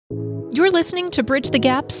You're listening to Bridge the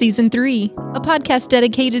Gap Season 3, a podcast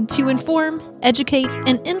dedicated to inform, educate,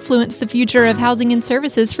 and influence the future of housing and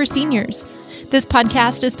services for seniors. This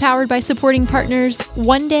podcast is powered by supporting partners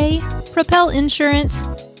One Day, Propel Insurance,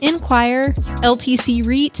 Inquire, LTC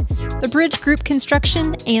REIT, The Bridge Group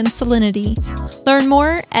Construction, and Salinity. Learn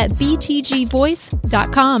more at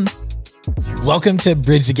btgvoice.com. Welcome to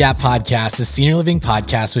Bridge the Gap Podcast, a senior living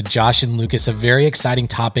podcast with Josh and Lucas. A very exciting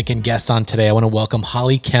topic and guest on today. I want to welcome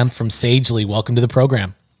Hollie Kemp from Sagely. Welcome to the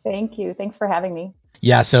program. Thank you. Thanks for having me.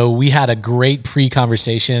 Yeah, so we had a great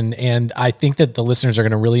pre-conversation, and I think that the listeners are going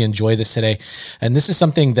to really enjoy this today. And this is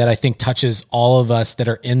something that I think touches all of us that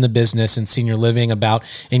are in the business and senior living about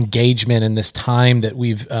engagement in this time that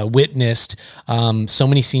we've witnessed so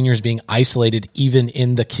many seniors being isolated, even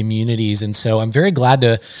in the communities. And so I'm very glad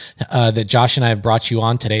that Josh and I have brought you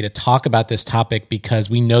on today to talk about this topic, because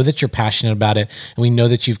we know that you're passionate about it, and we know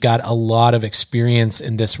that you've got a lot of experience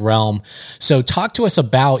in this realm. So talk to us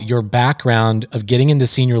about your background of getting into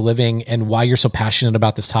senior living and why you're so passionate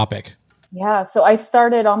about this topic. Yeah. So I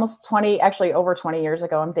started over 20 years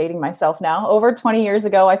ago. I'm dating myself now. Over 20 years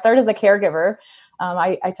ago, I started as a caregiver.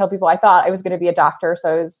 I tell people I thought I was going to be a doctor. So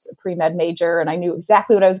I was a pre-med major and I knew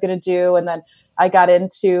exactly what I was going to do. And then I got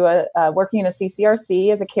into working in a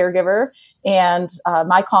CCRC as a caregiver, and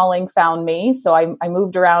my calling found me. So I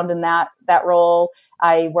moved around in that role.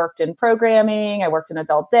 I worked in programming, I worked in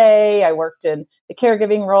adult day, I worked in the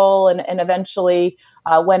caregiving role, and eventually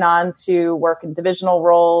went on to work in divisional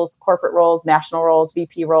roles, corporate roles, national roles,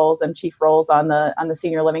 VP roles, and chief roles on the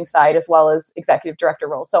senior living side, as well as executive director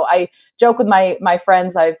roles. So I joke with my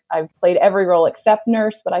friends, I've played every role except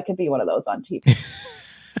nurse, but I could be one of those on TV.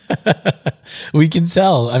 We can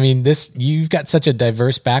tell. I mean, you've got such a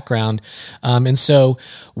diverse background. And so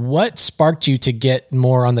what sparked you to get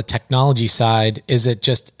more on the technology side? Is it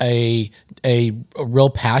just a real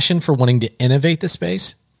passion for wanting to innovate the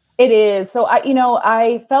space? It is. So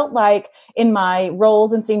I felt like in my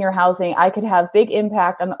roles in senior housing, I could have big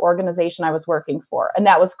impact on the organization I was working for. And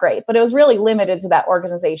that was great, but it was really limited to that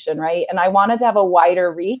organization, right? And I wanted to have a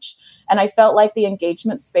wider reach. And I felt like the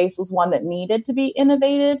engagement space was one that needed to be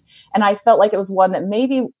innovated. And I felt like it was one that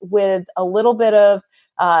maybe with a little bit of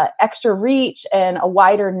extra reach and a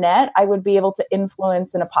wider net, I would be able to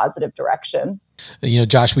influence in a positive direction.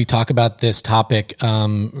 Josh, we talk about this topic,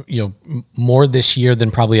 more this year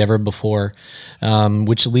than probably ever before,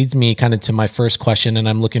 which leads me kind of to my first question. And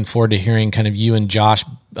I'm looking forward to hearing kind of you and Josh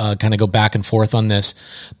kind of go back and forth on this.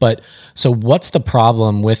 But so what's the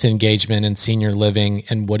problem with engagement in senior living,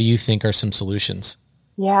 and what do you think are some solutions?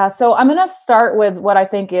 Yeah. So I'm going to start with what I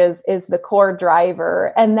think is the core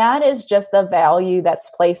driver, and that is just the value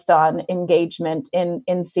that's placed on engagement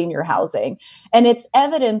in senior housing. And it's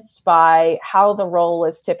evidenced by how the role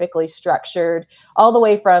is typically structured, all the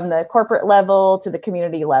way from the corporate level to the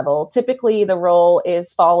community level. Typically, the role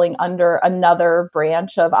is falling under another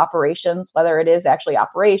branch of operations, whether it is actually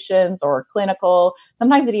operations or clinical.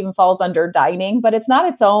 Sometimes it even falls under dining, but it's not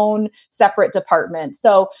its own separate department.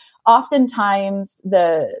 So oftentimes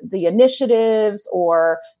the initiatives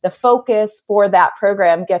or the focus for that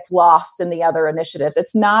program gets lost in the other initiatives.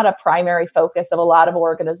 It's not a primary focus of a lot of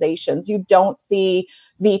organizations. You don't see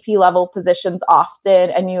VP level positions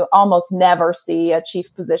often, and you almost never see a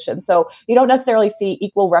chief position. So you don't necessarily see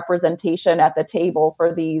equal representation at the table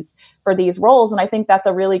for these roles. And I think that's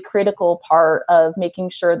a really critical part of making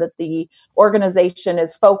sure that the organization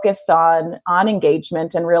is focused on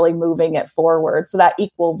engagement and really moving it forward. So that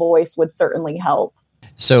equal voice would certainly help.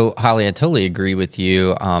 So Hollie, I totally agree with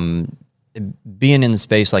you. Being in the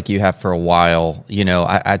space like you have for a while,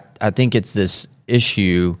 I think it's this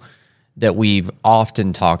issue that we've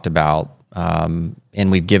often talked about,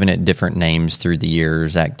 and we've given it different names through the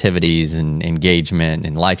years, activities and engagement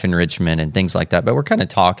and life enrichment and things like that. But we're kind of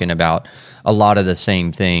talking about a lot of the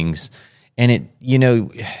same things. And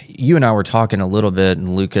you and I were talking a little bit,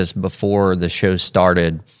 and Lucas, before the show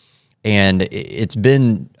started, and it's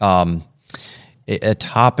been a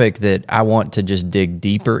topic that I want to just dig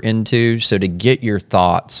deeper into. So to get your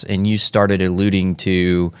thoughts, and you started alluding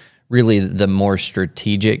to really the more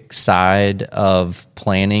strategic side of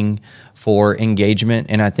planning for engagement.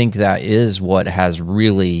 And I think that is what has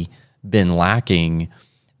really been lacking,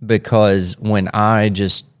 because when I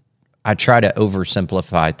try to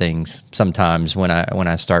oversimplify things sometimes when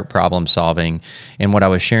I start problem solving. And what I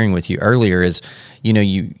was sharing with you earlier is,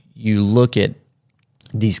 you look at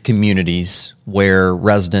these communities where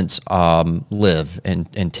residents live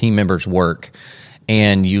and team members work,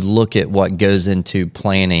 and you look at what goes into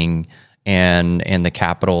planning and the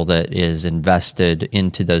capital that is invested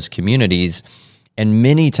into those communities. And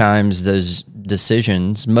many times those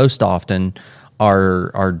decisions most often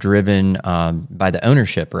are driven by the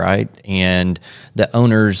ownership, right? And the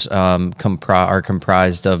owners are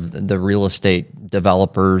comprised of the real estate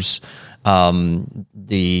developers,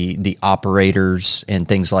 the operators, and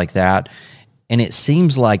things like that. And it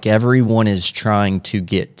seems like everyone is trying to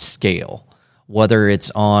get scale, whether it's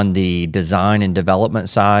on the design and development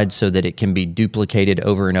side so that it can be duplicated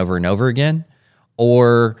over and over and over again,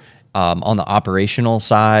 or on the operational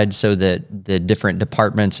side so that the different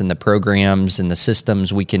departments and the programs and the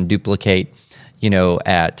systems we can duplicate,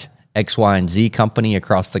 at X, Y, and Z company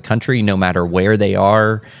across the country, no matter where they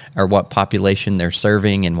are or what population they're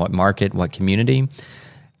serving and what market, what community.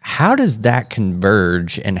 How does that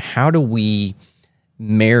converge, and how do we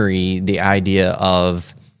marry the idea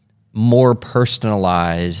of more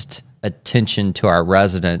personalized attention to our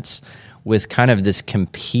residents with kind of this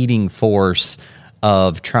competing force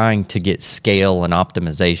of trying to get scale and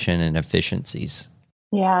optimization and efficiencies?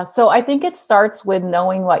 Yeah. So I think it starts with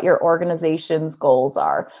knowing what your organization's goals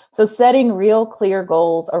are. So setting real clear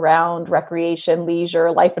goals around recreation,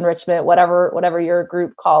 leisure, life enrichment, whatever your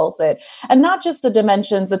group calls it. And not just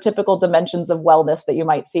the typical dimensions of wellness that you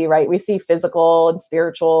might see, right? We see physical and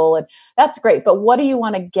spiritual, and that's great. But what do you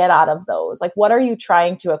want to get out of those? Like, what are you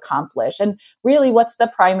trying to accomplish? And really, what's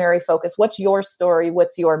the primary focus? What's your story?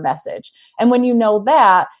 What's your message? And when you know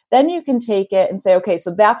that, then you can take it and say, okay,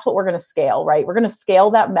 so that's what we're going to scale, right? We're going to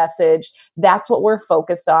scale that message. That's what we're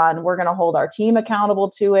focused on. We're going to hold our team accountable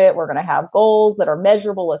to it. We're going to have goals that are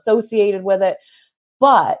measurable associated with it.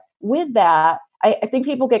 But with that, I think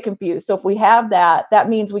people get confused. So if we have that, that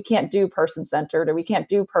means we can't do person-centered, or we can't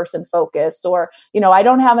do person-focused, or, I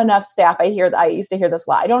don't have enough staff. I used to hear this a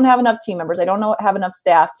lot. I don't have enough team members. I don't have enough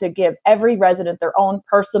staff to give every resident their own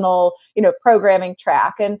personal, programming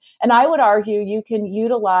track. And I would argue you can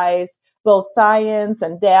utilize both science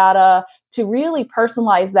and data to really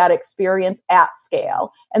personalize that experience at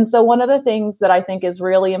scale. And so one of the things that I think is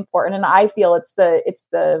really important, and I feel it's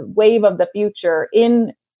the wave of the future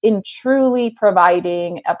in truly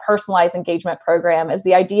providing a personalized engagement program, is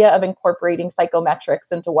the idea of incorporating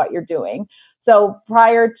psychometrics into what you're doing. So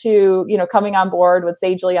prior to, coming on board with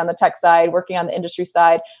Sagely on the tech side, working on the industry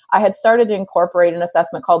side, I had started to incorporate an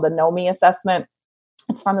assessment called the Know Me assessment.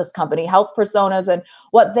 It's from this company, Health Personas. And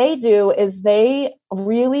what they do is they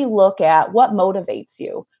really look at what motivates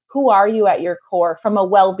you. Who are you at your core from a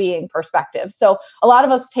well-being perspective? So a lot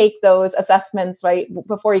of us take those assessments, right,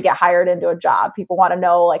 before you get hired into a job. People want to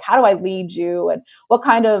know, like, how do I lead you? And what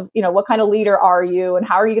kind of leader are you? And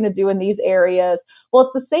how are you going to do in these areas? Well,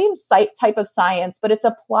 it's the same type of science, but it's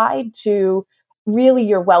applied to really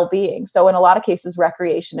your well-being. So in a lot of cases,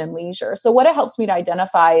 recreation and leisure. So what it helps me to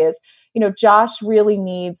identify is, Josh really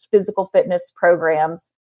needs physical fitness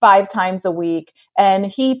programs 5 times a week, and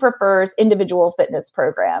he prefers individual fitness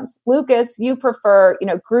programs. Lucas, you prefer,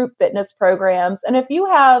 group fitness programs. And if you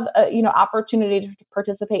have, opportunity to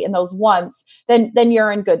participate in those once, then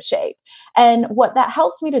you're in good shape. And what that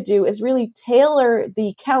helps me to do is really tailor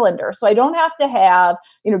the calendar. So I don't have to have,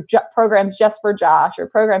 programs just for Josh or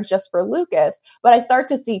programs just for Lucas, but I start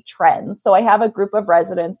to see trends. So I have a group of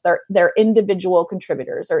residents, they're individual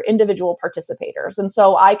contributors or individual participators. And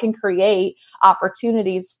so I can create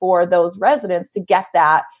opportunities for those residents to get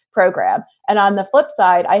that program. And on the flip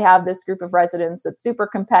side, I have this group of residents that's super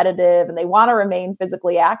competitive and they want to remain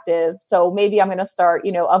physically active. So maybe I'm going to start,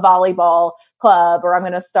 a volleyball club, or I'm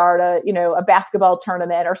going to start a basketball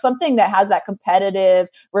tournament or something that has that competitive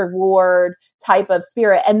reward type of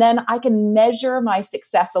spirit. And then I can measure my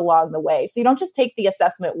success along the way. So you don't just take the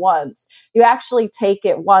assessment once, you actually take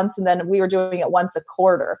it once. And then we were doing it once a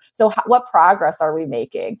quarter. So what progress are we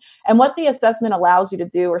making? And what the assessment allows you to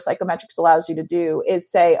do, or psychometrics allows you to do,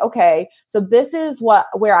 is say, okay, so this is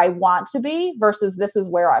where I want to be versus this is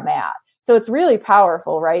where I'm at. So it's really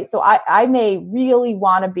powerful, right? So I may really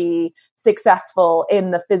want to be successful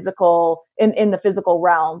in the physical, in the physical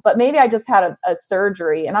realm, but maybe I just had a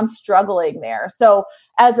surgery and I'm struggling there. So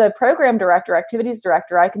as a program director, activities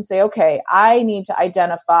director, I can say, okay, I need to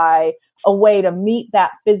identify a way to meet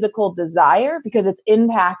that physical desire because it's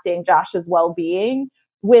impacting Josh's well-being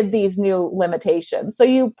with these new limitations. So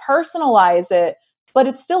you personalize it, but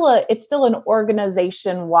it's still an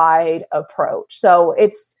organization-wide approach. So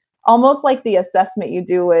it's almost like the assessment you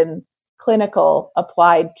do in clinical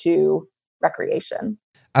applied to recreation.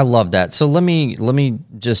 I love that. So let me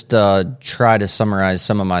just try to summarize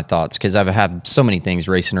some of my thoughts, because I have so many things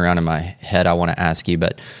racing around in my head I want to ask you.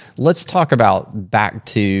 But let's talk about back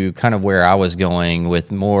to kind of where I was going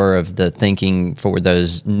with more of the thinking for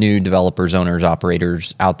those new developers, owners,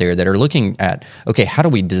 operators out there that are looking at, okay, how do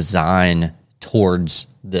we design towards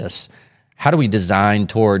this? how do we design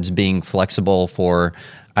towards being flexible for,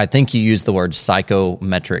 I think you used the word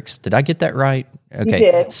psychometrics. Did I get that right? Okay.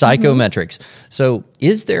 You did. Psychometrics. So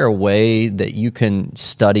is there a way that you can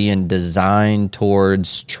study and design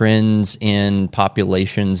towards trends in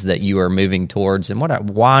populations that you are moving towards? And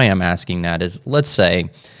why I'm asking that is, let's say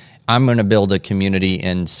I'm going to build a community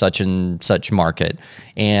in such and such market,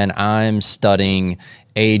 and I'm studying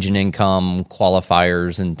age and income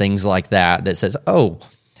qualifiers and things like that says, oh,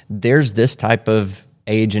 there's this type of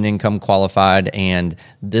age and income qualified and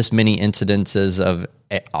this many incidences of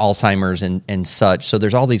Alzheimer's and such. So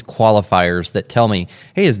there's all these qualifiers that tell me,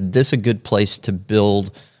 hey, is this a good place to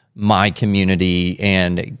build my community,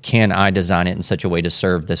 and can I design it in such a way to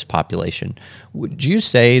serve this population? Would you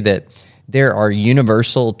say that there are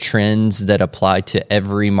universal trends that apply to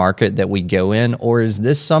every market that we go in, or is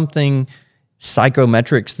this something,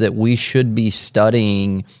 psychometrics, that we should be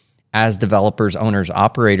studying as developers, owners,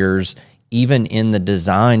 operators, even in the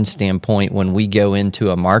design standpoint, when we go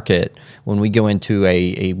into a market, when we go into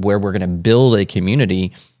a where we're going to build a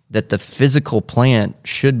community, that the physical plant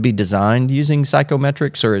should be designed using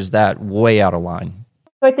psychometrics, or is that way out of line?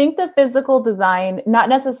 So I think the physical design not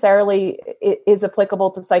necessarily is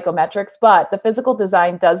applicable to psychometrics, but the physical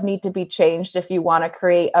design does need to be changed if you want to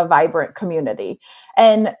create a vibrant community.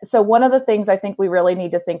 And so one of the things I think we really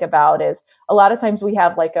need to think about is, a lot of times we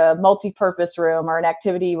have like a multi-purpose room or an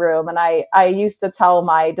activity room. And I used to tell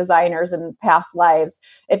my designers in past lives,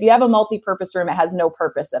 if you have a multi-purpose room, it has no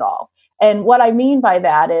purpose at all. And what I mean by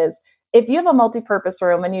that is, if you have a multi-purpose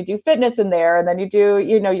room and you do fitness in there, and then you do,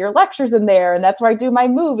 your lectures in there, and that's where I do my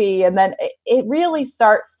movie, and then it really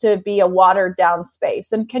starts to be a watered down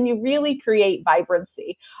space. And can you really create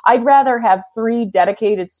vibrancy? I'd rather have 3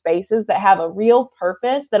 dedicated spaces that have a real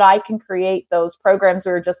purpose, that I can create those programs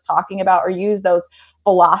we were just talking about, or use those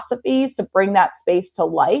philosophies to bring that space to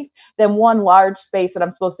life, than one large space that I'm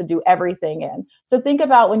supposed to do everything in. So think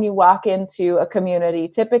about when you walk into a community,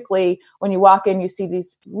 typically when you walk in, you see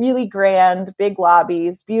these really grand, big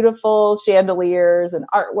lobbies, beautiful chandeliers and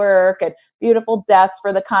artwork and beautiful desks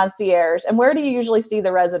for the concierge. And where do you usually see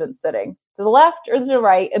the residents sitting? To the left or to the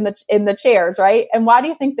right in the chairs, right? And why do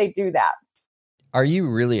you think they do that? Are you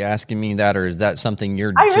really asking me that, or is that something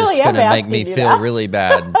you're I just really going to am make me asking you feel that. really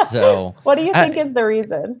bad? So What do you think is the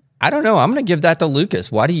reason? I don't know. I'm going to give that to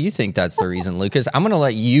Lucas. Why do you think that's the reason, Lucas? I'm going to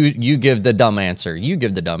let you give the dumb answer. You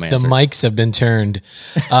give the dumb answer. The mics have been turned.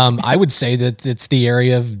 I would say that it's the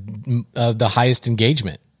area of the highest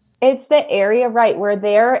engagement. It's the area, right, where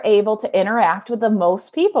they're able to interact with the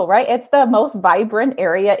most people, right? It's the most vibrant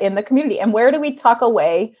area in the community. And where do we tuck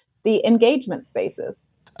away the engagement spaces?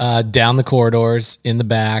 Down the corridors, in the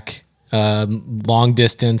back, long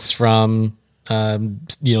distance from,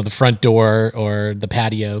 the front door or the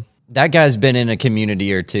patio. That guy's been in a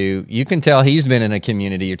community or two. You can tell he's been in a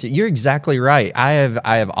community or two. You're exactly right. I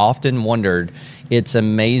have often wondered. It's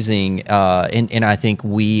amazing, and I think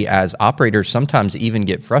we as operators sometimes even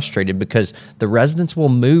get frustrated because the residents will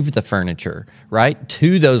move the furniture, right,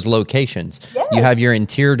 to those locations. Yes. You have your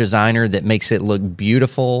interior designer that makes it look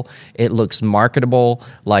beautiful. It looks marketable,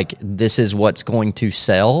 like this is what's going to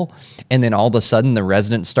sell. And then all of a sudden the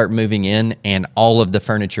residents start moving in and all of the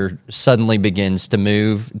furniture suddenly begins to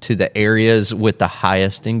move to the areas with the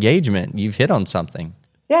highest engagement. You've hit on something.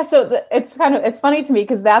 Yeah, so it's funny to me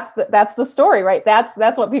because that's the story, right?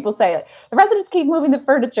 That's what people say. Like, the residents keep moving the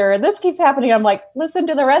furniture, and this keeps happening. I'm like, listen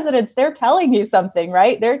to the residents; they're telling you something,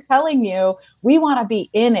 right? They're telling you we want to be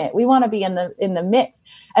in it, we want to be in the mix.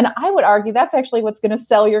 And I would argue that's actually what's going to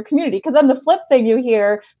sell your community. Because then the flip thing you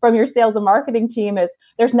hear from your sales and marketing team is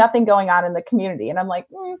there's nothing going on in the community, and I'm like,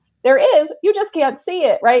 there is, you just can't see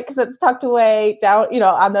it, right? Because it's tucked away down,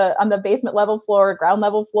 on the basement level floor, ground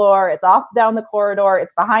level floor. It's off down the corridor.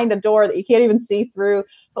 It's behind a door that you can't even see through.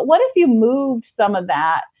 But what if you moved some of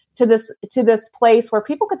that to this place where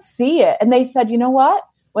people could see it, and they said, you know what?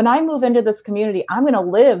 When I move into this community, I'm going to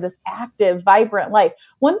live this active, vibrant life.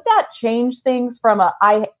 Wouldn't that change things from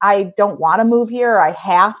I don't want to move here, or I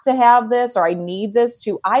have to have this, or I need this,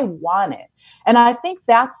 to I want it? And I think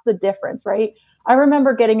that's the difference, right? I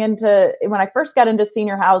remember when I first got into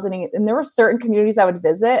senior housing, and there were certain communities I would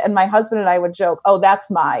visit, and my husband and I would joke, oh, that's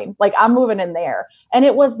mine. Like, I'm moving in there. And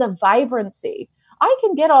it was the vibrancy. I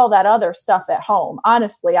can get all that other stuff at home.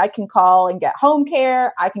 Honestly, I can call and get home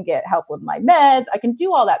care. I can get help with my meds. I can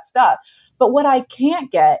do all that stuff. But what I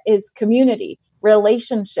can't get is community,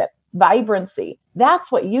 relationship, vibrancy.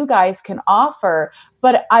 That's what you guys can offer.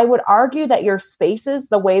 But I would argue that your spaces,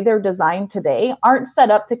 the way they're designed today, aren't set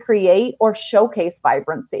up to create or showcase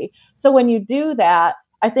vibrancy. So when you do that,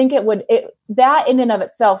 I think that in and of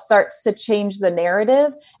itself starts to change the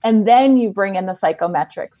narrative. And then you bring in the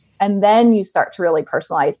psychometrics, and then you start to really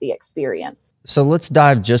personalize the experience. So let's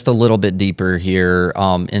dive just a little bit deeper here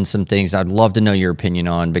in some things I'd love to know your opinion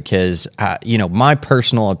on, because, my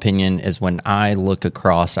personal opinion is when I look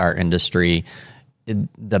across our industry,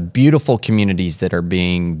 the beautiful communities that are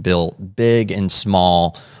being built, big and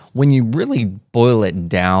small, when you really boil it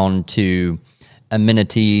down to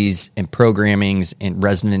amenities and programmings and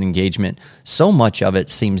resident engagement, so much of it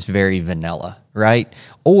seems very vanilla, right?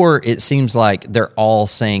 Or it seems like they're all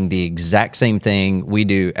saying the exact same thing. We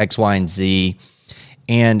do X, Y, and Z.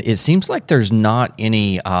 And it seems like there's not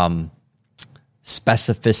any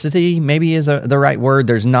specificity, maybe is the right word.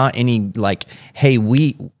 There's not any like, hey,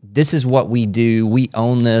 this is what we do. We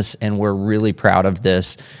own this and we're really proud of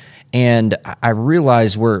this. And I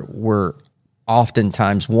realize we're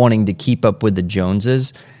oftentimes wanting to keep up with the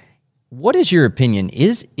Joneses. What is your opinion?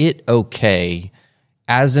 Is it okay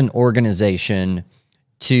as an organization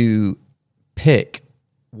to pick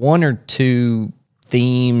one or two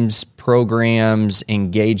themes, programs,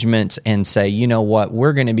 engagements, and say, you know what,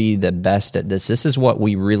 we're going to be the best at this. This is what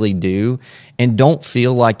we really do. And don't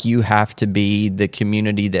feel like you have to be the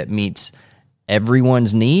community that meets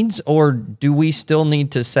everyone's needs? Or do we still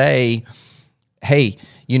need to say, hey,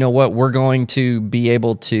 you know what, we're going to be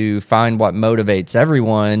able to find what motivates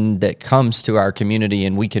everyone that comes to our community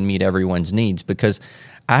and we can meet everyone's needs? Because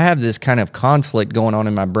I have this kind of conflict going on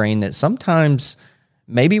in my brain that sometimes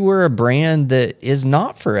maybe we're a brand that is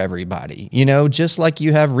not for everybody, just like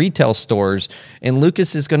you have retail stores and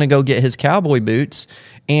Lucas is going to go get his cowboy boots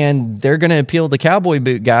and they're going to appeal to cowboy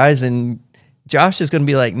boot guys, and Josh is going to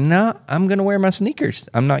be like, nah, I'm going to wear my sneakers.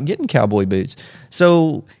 I'm not getting cowboy boots.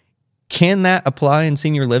 So can that apply in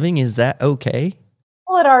senior living? Is that okay?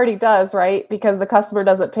 Well, it already does, right? Because the customer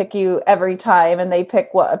doesn't pick you every time, and they pick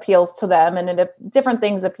what appeals to them, and different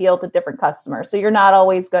things appeal to different customers. So you're not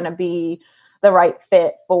always going to be the right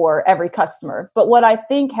fit for every customer. But what I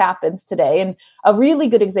think happens today, and a really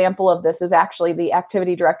good example of this is actually the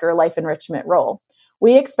activity director or life enrichment role.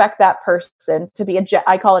 We expect that person to be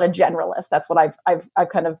I call it a generalist. That's what I've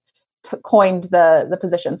kind of coined the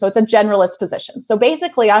position. So it's a generalist position. So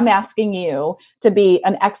basically I'm asking you to be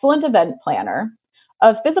an excellent event planner,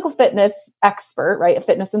 a physical fitness expert, right? A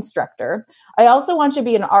fitness instructor. I also want you to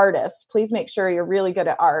be an artist. Please make sure you're really good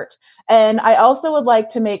at art. And I also would like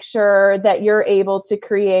to make sure that you're able to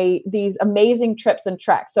create these amazing trips and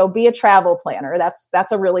treks. So be a travel planner.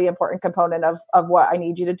 That's a really important component of what I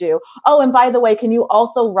need you to do. Oh, and by the way, can you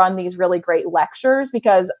also run these really great lectures?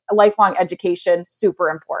 Because lifelong education, super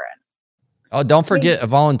important. Oh, don't forget a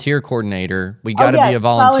volunteer coordinator. We got to be a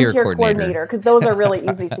volunteer coordinator, because those are really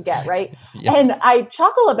easy to get, right? Yeah. And I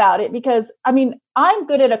chuckle about it because, I'm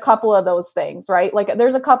good at a couple of those things, right? Like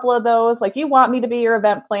there's a couple of those, like you want me to be your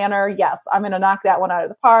event planner. Yes, I'm going to knock that one out of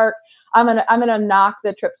the park. I'm going to knock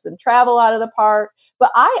the trips and travel out of the park.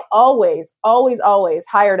 But I always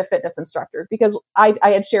hired a fitness instructor, because I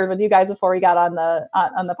had shared with you guys before we got on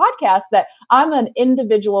the podcast that I'm an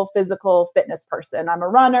individual physical fitness person. I'm a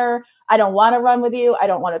runner. I don't want to run with you. I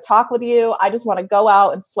don't want to talk with you. I just want to go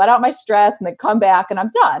out and sweat out my stress and then come back and I'm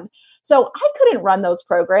done. So I couldn't run those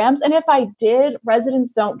programs. And if I did,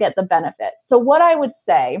 residents don't get the benefit. So what I would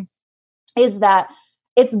say is that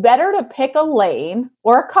it's better to pick a lane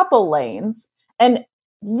or a couple lanes and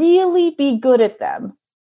really be good at them.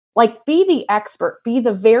 Like be the expert, be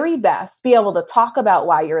the very best, be able to talk about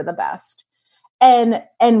why you're the best. And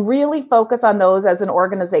really focus on those as an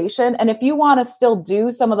organization. And if you want to still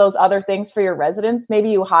do some of those other things for your residents, maybe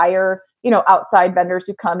you hire, outside vendors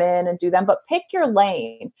who come in and do them, but pick your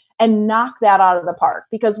lane and knock that out of the park.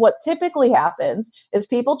 Because what typically happens is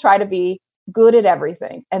people try to be good at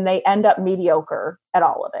everything and they end up mediocre at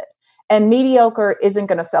all of it. And mediocre isn't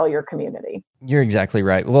going to sell your community. You're exactly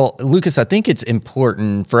right. Well, Lucas, I think it's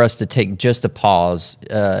important for us to take just a pause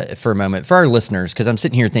for a moment for our listeners, because I'm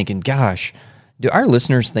sitting here thinking, gosh, do our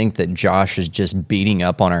listeners think that Josh is just beating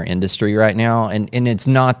up on our industry right now? And it's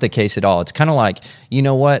not the case at all. It's kind of like, you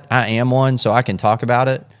know what? I am one, so I can talk about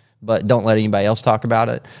it, but don't let anybody else talk about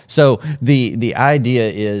it. So the idea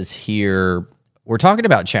is here, we're talking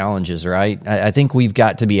about challenges, right? I think we've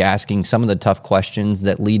got to be asking some of the tough questions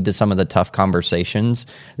that lead to some of the tough conversations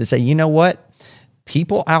that say, you know what?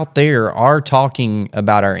 People out there are talking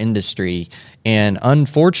about our industry, and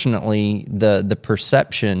unfortunately, the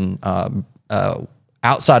perception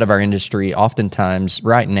outside of our industry, oftentimes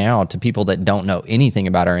right now, to people that don't know anything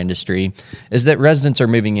about our industry, is that residents are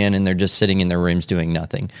moving in and they're just sitting in their rooms doing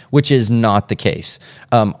nothing, which is not the case.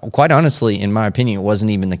 Quite honestly, in my opinion, it wasn't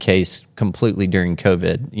even the case completely during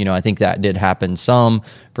COVID. I think that did happen some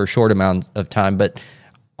for a short amount of time, but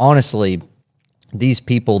honestly, these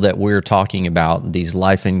people that we're talking about, these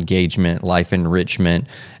life engagement, life enrichment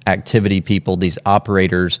activity people, these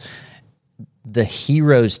operators, the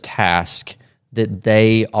hero's task that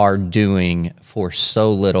they are doing for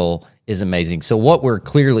so little is amazing. So what we're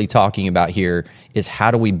clearly talking about here is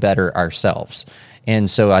how do we better ourselves? And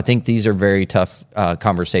so I think these are very tough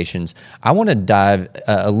conversations. I want to dive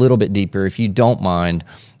a little bit deeper, if you don't mind,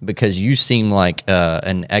 because you seem like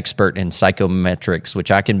an expert in psychometrics, which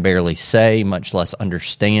I can barely say, much less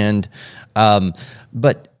understand.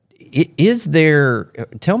 But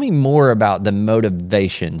tell me more about the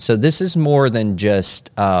motivation. So this is more than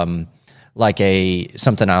just like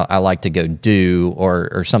something I like to go do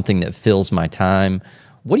or something that fills my time.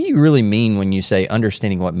 What do you really mean when you say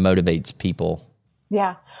understanding what motivates people?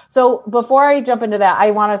 Yeah. So before I jump into that,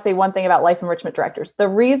 I want to say one thing about life enrichment directors. The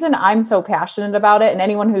reason I'm so passionate about it, and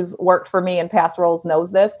anyone who's worked for me in past roles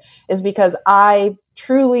knows this, is because I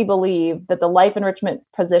truly believe that the life enrichment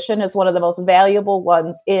position is one of the most valuable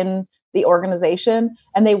ones in the organization,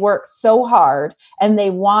 and they work so hard and they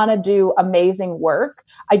want to do amazing work.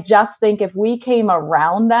 I just think if we came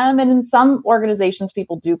around them, and in some organizations,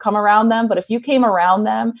 people do come around them, but if you came around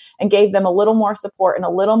them and gave them a little more support and a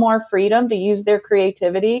little more freedom to use their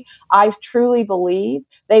creativity, I truly believe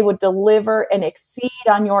they would deliver and exceed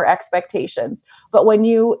on your expectations. But when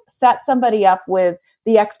you set somebody up with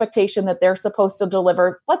the expectation that they're supposed to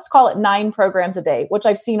deliver, let's call it 9 programs a day, which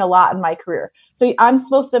I've seen a lot in my career. So I'm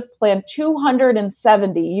supposed to plan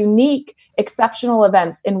 270 unique, exceptional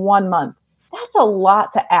events in 1 month. That's a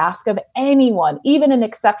lot to ask of anyone, even an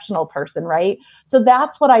exceptional person, right? So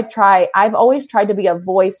that's what I try. I've always tried to be a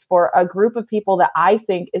voice for a group of people that I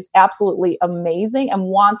think is absolutely amazing and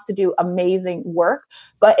wants to do amazing work.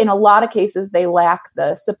 But in a lot of cases, they lack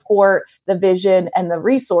the support, the vision, and the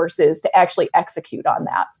resources to actually execute on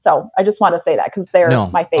that. So I just want to say that because they're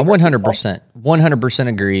my favorite. 100%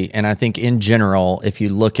 agree. And I think in general, if you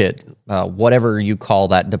look at whatever you call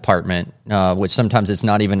that department, which sometimes it's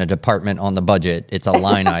not even a department on the budget, it's a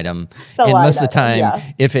line item. And most of the time,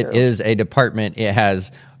 if it is a department, it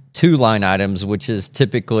has 2 line items, which is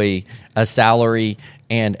typically a salary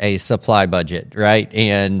and a supply budget, right?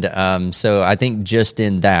 And so I think just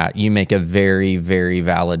in that, you make a very, very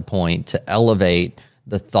valid point to elevate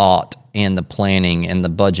the thought and the planning and the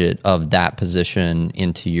budget of that position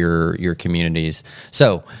into your communities.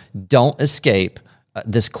 So don't escape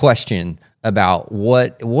this question about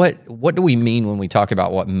what do we mean when we talk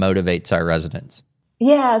about what motivates our residents?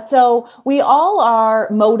 Yeah, so we all are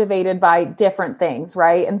motivated by different things,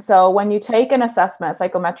 right? And so when you take an assessment, a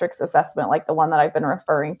psychometrics assessment, like the one that I've been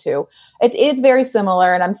referring to, it is very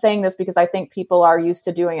similar. And I'm saying this because I think people are used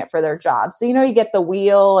to doing it for their jobs. So, you get the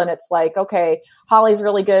wheel and it's like, okay, Hollie's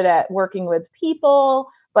really good at working with people.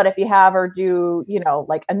 But if you have her do,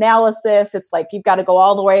 like analysis, it's like you've got to go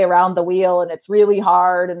all the way around the wheel and it's really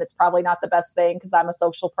hard and it's probably not the best thing because I'm a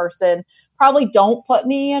social person. Probably don't put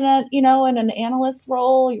me in in an analyst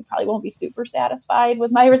role. You probably won't be super satisfied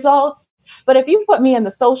with my results. But if you put me in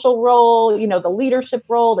the social role, the leadership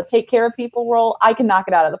role, the take care of people role, I can knock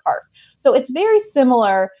it out of the park. So it's very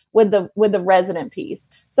similar with the resident piece.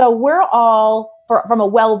 So we're all, from a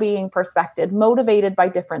well-being perspective, motivated by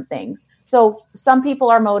different things. So some people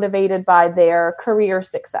are motivated by their career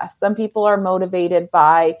success. Some people are motivated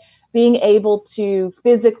by being able to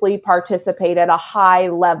physically participate at a high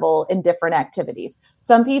level in different activities.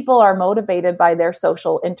 Some people are motivated by their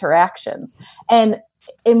social interactions. And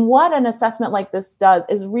what an assessment like this does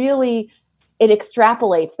is really, it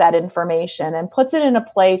extrapolates that information and puts it in a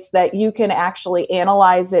place that you can actually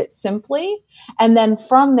analyze it simply. And then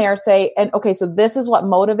from there say, okay, so this is what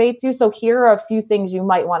motivates you. So here are a few things you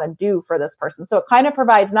might want to do for this person. So it kind of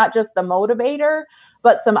provides not just the motivator,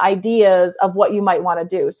 but some ideas of what you might want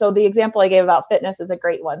to do. So the example I gave about fitness is a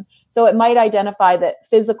great one. So it might identify that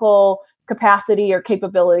physical capacity or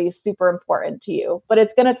capability is super important to you, but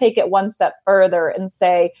it's going to take it one step further and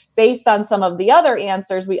say, based on some of the other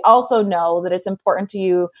answers, we also know that it's important to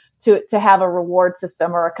you to have a reward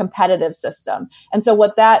system or a competitive system. And so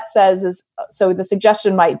what that says is, so the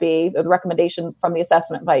suggestion might be, or the recommendation from the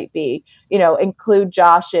assessment might be, include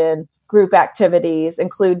Josh in group activities,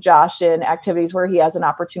 include Josh in activities where he has an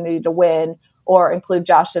opportunity to win, or include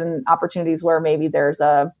Josh in opportunities where maybe there's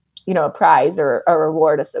a prize or a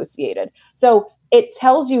reward associated. So it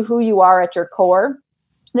tells you who you are at your core.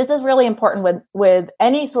 this is really important with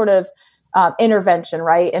any sort of intervention,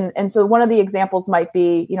 right? And so one of the examples might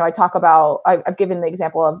be, I've given the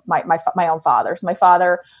example of my own father. So my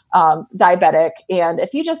father, diabetic, and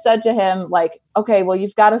if you just said to him like, okay, well,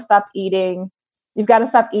 you've got to stop eating,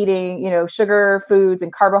 sugar foods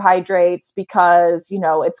and carbohydrates because,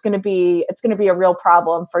 it's going to be a real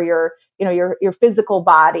problem for your physical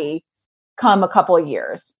body come a couple of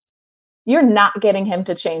years. You're not getting him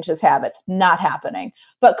to change his habits, not happening.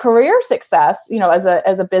 But career success,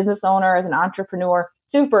 as a business owner, as an entrepreneur,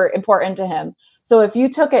 super important to him. So if you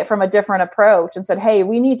took it from a different approach and said, hey,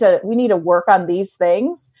 we need to work on these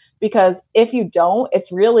things, because if you don't,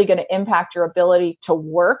 it's really going to impact your ability to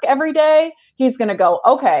work every day. He's going to go,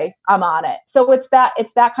 okay, I'm on it. So it's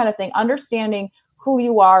that kind of thing, understanding who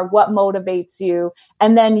you are, what motivates you.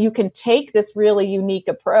 And then you can take this really unique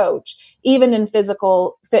approach, even in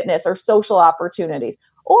physical fitness or social opportunities.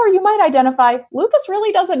 Or you might identify, Lucas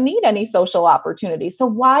really doesn't need any social opportunities. So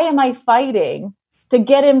why am I fighting to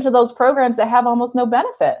get him to those programs that have almost no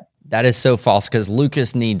benefit? That is so false, because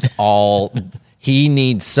Lucas needs he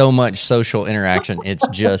needs so much social interaction. It's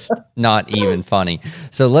just not even funny.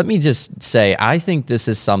 So let me just say, I think this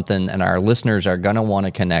is something that our listeners are going to want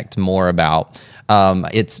to connect more about.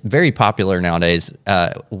 It's very popular nowadays.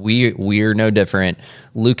 We're no different.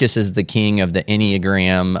 Lucas is the king of the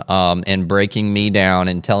Enneagram, and breaking me down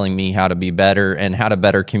and telling me how to be better and how to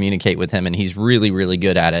better communicate with him. And he's really, really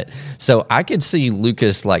good at it. So I could see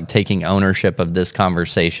Lucas like taking ownership of this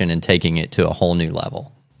conversation and taking it to a whole new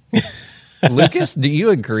level. Lucas, do you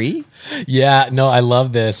agree? Yeah, no, I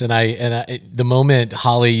love this. And the moment,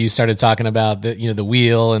 Hollie, you started talking about the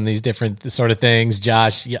wheel and these different sort of things,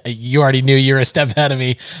 Josh, you already knew you were a step ahead of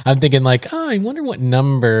me. I'm thinking like, I wonder what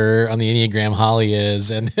number on the Enneagram Hollie is.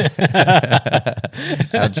 And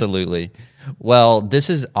Absolutely. Well, this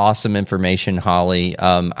is awesome information, Hollie.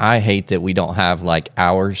 I hate that we don't have like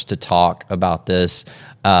hours to talk about this.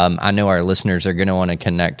 I know our listeners are going to want to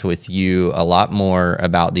connect with you a lot more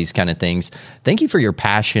about these kind of things. Thank you for your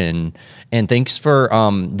passion, and thanks for,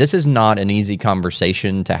 this is not an easy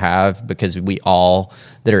conversation to have, because we all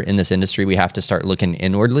that are in this industry, we have to start looking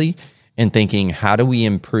inwardly and thinking, how do we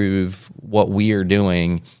improve what we are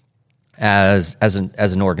doing as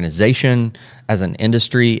an organization, as an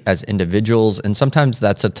industry, as individuals? And sometimes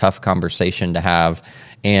that's a tough conversation to have.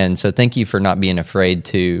 And so thank you for not being afraid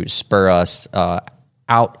to spur us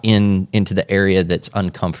out into the area that's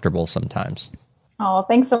uncomfortable sometimes. Oh,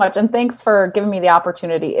 thanks so much. And thanks for giving me the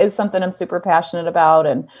opportunity. It's something I'm super passionate about.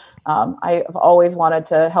 And I've always wanted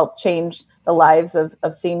to help change the lives of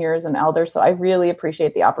seniors and elders. So I really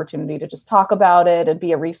appreciate the opportunity to just talk about it and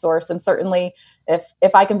be a resource. And certainly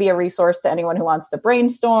if I can be a resource to anyone who wants to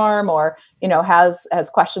brainstorm or, has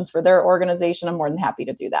questions for their organization, I'm more than happy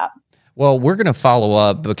to do that. Well, we're going to follow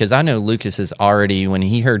up, because I know Lucas is already, when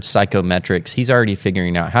he heard psychometrics, he's already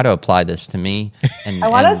figuring out how to apply this to me. And I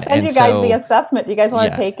want to send you guys the assessment. Do you guys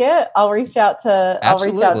want to take it? I'll reach out to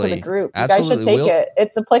the group. You guys should take it.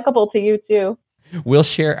 It's applicable to you too. We'll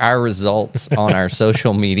share our results on our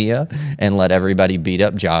social media and let everybody beat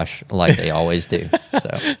up Josh like they always do.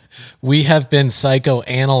 So we have been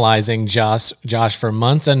psychoanalyzing Josh for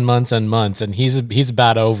months and months and months, and he's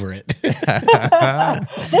about over it. This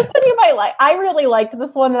one you might like. I really liked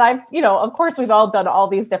this one, and of course we've all done all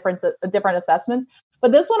these different assessments,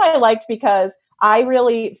 but this one I liked because I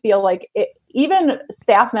really feel like even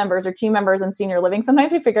staff members or team members in senior living,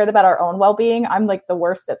 sometimes we forget about our own well-being. I'm like the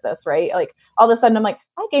worst at this, right? Like all of a sudden I'm like,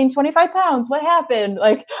 I gained 25 pounds. What happened?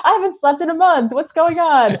 Like I haven't slept in a month. What's going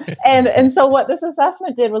on? And so what this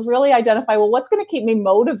assessment did was really identify, well, what's going to keep me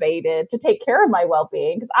motivated to take care of my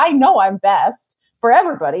well-being? Because I know I'm best for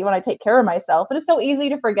everybody when I take care of myself, but it's so easy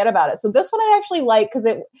to forget about it. So this one I actually like because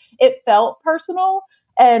it felt personal.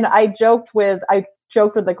 And I joked with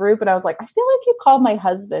the group and I was like, I feel like you called my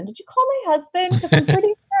husband. Did you call my husband? Because I'm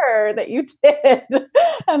pretty sure that you did.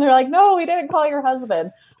 And they're like, no, we didn't call your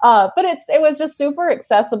husband. But it was just super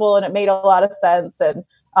accessible and it made a lot of sense. And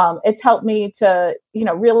it's helped me to,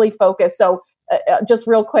 really focus. So just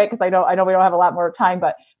real quick, because I know we don't have a lot more time,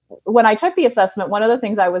 but when I took the assessment, one of the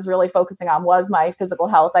things I was really focusing on was my physical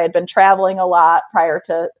health. I had been traveling a lot prior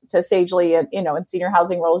to Sagely and, in senior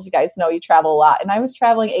housing roles, you guys know you travel a lot. And I was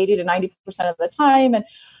traveling 80 to 90% of the time. And,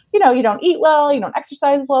 you don't eat well, you don't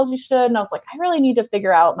exercise as well as you should. And I was like, I really need to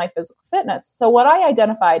figure out my physical fitness. So what I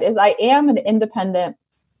identified is I am I'm an independent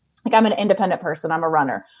person. I'm a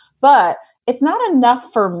runner, but it's not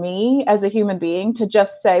enough for me as a human being to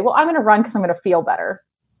just say, well, I'm going to run because I'm going to feel better.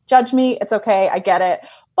 Judge me. It's okay. I get it.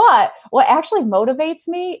 But what actually motivates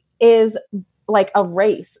me is like a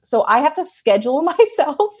race. So I have to schedule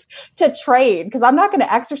myself to train because I'm not going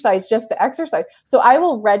to exercise just to exercise. So I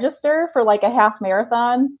will register for like a half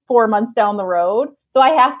marathon 4 months down the road. So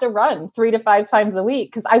I have to run 3 to 5 times a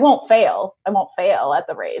week because I won't fail. I won't fail at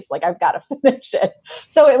the race. Like I've got to finish it.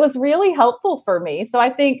 So it was really helpful for me. So I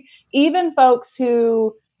think even folks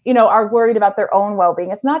who, you know, are worried about their own well-being,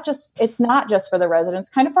 it's not just for the residents,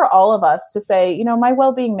 kind of for all of us to say, you know, my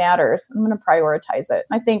well-being matters. I'm going to prioritize it.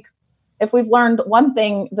 I think if we've learned one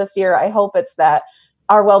thing this year, I hope it's that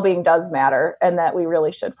our well-being does matter and that we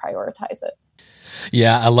really should prioritize it.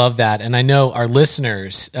 Yeah, I love that. And I know our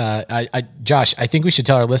listeners, Josh, I think we should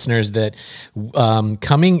tell our listeners that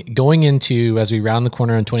going into, as we round the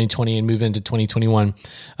corner in 2020 and move into 2021,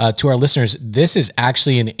 to our listeners, this is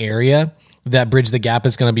actually an area that Bridge the Gap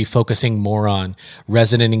is going to be focusing more on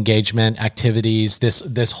resident engagement activities,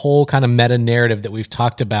 this whole kind of meta narrative that we've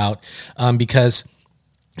talked about, because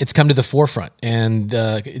it's come to the forefront, and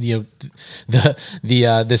this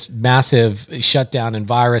massive shutdown and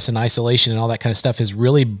virus and isolation and all that kind of stuff has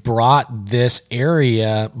really brought this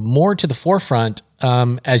area more to the forefront,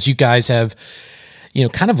 as you guys have, you know,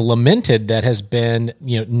 kind of lamented that has been,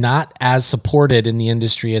 you know, not as supported in the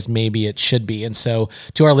industry as maybe it should be. And so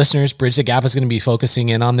to our listeners, Bridge the Gap is going to be focusing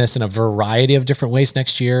in on this in a variety of different ways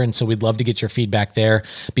next year. And so we'd love to get your feedback there.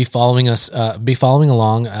 Be following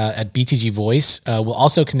along at BTG Voice. We'll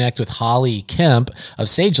also connect with Hollie Kemp of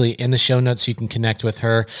Sagely in the show notes so you can connect with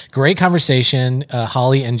her. Great conversation,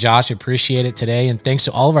 Hollie and Josh. Appreciate it today. And thanks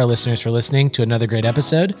to all of our listeners for listening to another great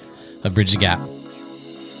episode of Bridge the Gap.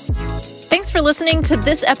 Thanks for listening to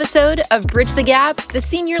this episode of Bridge the Gap, the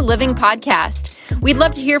Senior Living Podcast. We'd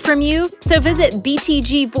love to hear from you, so visit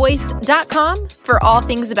btgvoice.com for all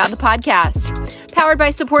things about the podcast. Powered by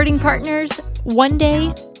supporting partners One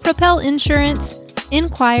Day, Propel Insurance,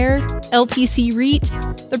 Inquire, LTC REIT,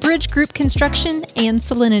 The Bridge Group Construction, and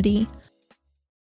Salinity.